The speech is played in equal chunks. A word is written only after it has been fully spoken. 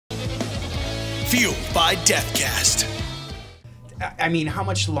Fueled by Deathcast. I mean, how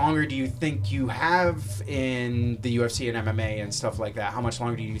much longer do you think you have in the UFC and MMA and stuff like that? How much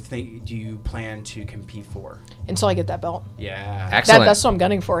longer do you plan to compete for? Until I get that belt. Yeah. Excellent. That's what I'm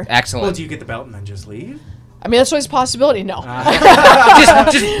gunning for. Excellent. Well, do you get the belt and then just leave? I mean, that's always a possibility. No.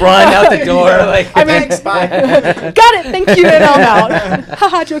 just run out the door. Like, I mean, Thanks, bye. got it. Thank you. And I'm out.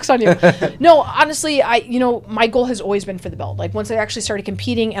 Haha, joke's on you. No, honestly, my goal has always been for the belt. Like once I actually started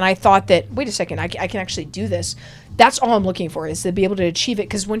competing and I thought that, wait a second, I can actually do this. That's all I'm looking for, is to be able to achieve it.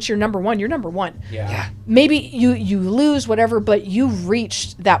 Because once you're number one, you're number one. Yeah. Maybe you lose, whatever, but you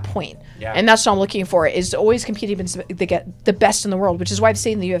reached that point. Yeah. And that's what I'm looking for, is to always compete against the best in the world, which is why I've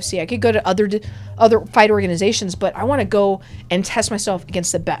stayed in the UFC. I could go to other fight organizations, but I want to go and test myself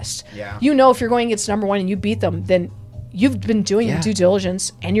against the best. Yeah. If you're going against number one and you beat them, then you've been doing your due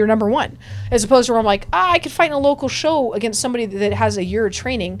diligence and you're number one. As opposed to where I'm like, I could fight in a local show against somebody that has a year of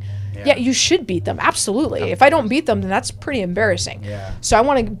training. Yeah, you should beat them. Absolutely. If I don't beat them, then that's pretty embarrassing. Yeah. So I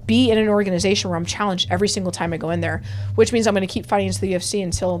want to be in an organization where I'm challenged every single time I go in there, which means I'm going to keep fighting into the UFC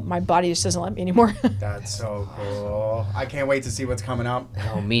until my body just doesn't let me anymore. That's so cool. I can't wait to see what's coming up.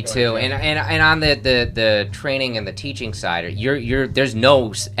 Oh, me too. And on the training and the teaching side, there's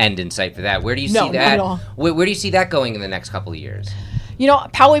no end in sight for that. Where do you see that? Not at all. Where do you see that going in the next couple of years?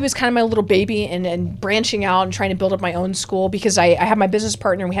 Poway was kind of my little baby, and branching out and trying to build up my own school, because I have my business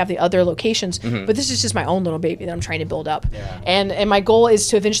partner and we have the other locations, but this is just my own little baby that I'm trying to build up. Yeah. And my goal is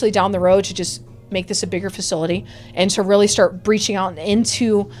to eventually down the road to just make this a bigger facility and to really start breaching out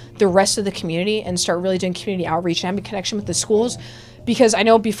into the rest of the community and start really doing community outreach and having a connection with the schools. Because I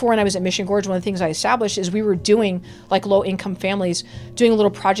know before, when I was at Mission Gorge, one of the things I established is we were doing, like, low-income families, doing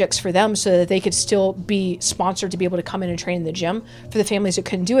little projects for them so that they could still be sponsored to be able to come in and train in the gym for the families that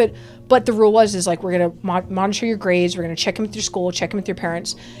couldn't do it. But the rule was, like, we're going to monitor your grades, we're going to check in with your school, check in with your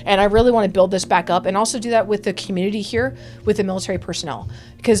parents. And I really want to build this back up and also do that with the community here, with the military personnel.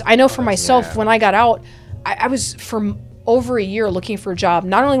 Because I know for myself, when I got out, I was for over a year looking for a job,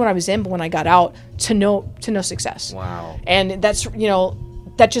 not only when I was in, but when I got out, to no success. Wow. And that's,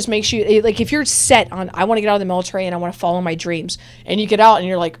 that just makes you, like, if you're set on, I want to get out of the military and I want to follow my dreams, and you get out and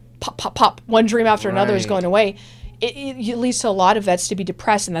you're like, pop, pop, pop, one dream after another is going away, it leads to a lot of vets to be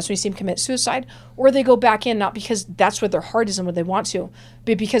depressed, and that's when you see them commit suicide, or they go back in, not because that's what their heart is and what they want to,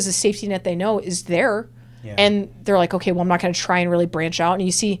 but because the safety net they know is there. Yeah. And they're like, okay, well, I'm not going to try and really branch out. And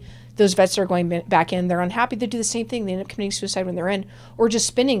you see those vets that are going back in, they're unhappy. They do the same thing. They end up committing suicide when they're in, or just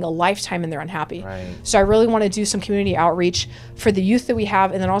spending a lifetime and they're unhappy. Right. So I really want to do some community outreach for the youth that we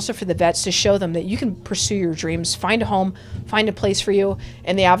have, and then also for the vets, to show them that you can pursue your dreams, find a home, find a place for you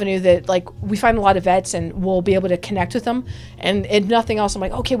in the avenue that, like, we find a lot of vets and we'll be able to connect with them. And if nothing else, I'm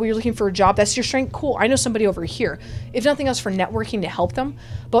like, okay, well, you're looking for a job. That's your strength. Cool. I know somebody over here. If nothing else, for networking to help them,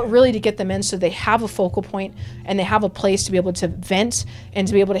 but really to get them in so they have a focal point and they have a place to be able to vent and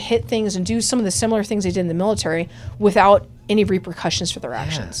to be able to hit things and do some of the similar things they did in the military without any repercussions for their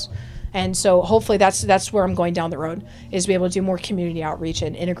actions. And so hopefully that's where I'm going down the road, is be able to do more community outreach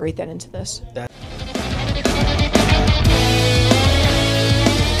and integrate that into this.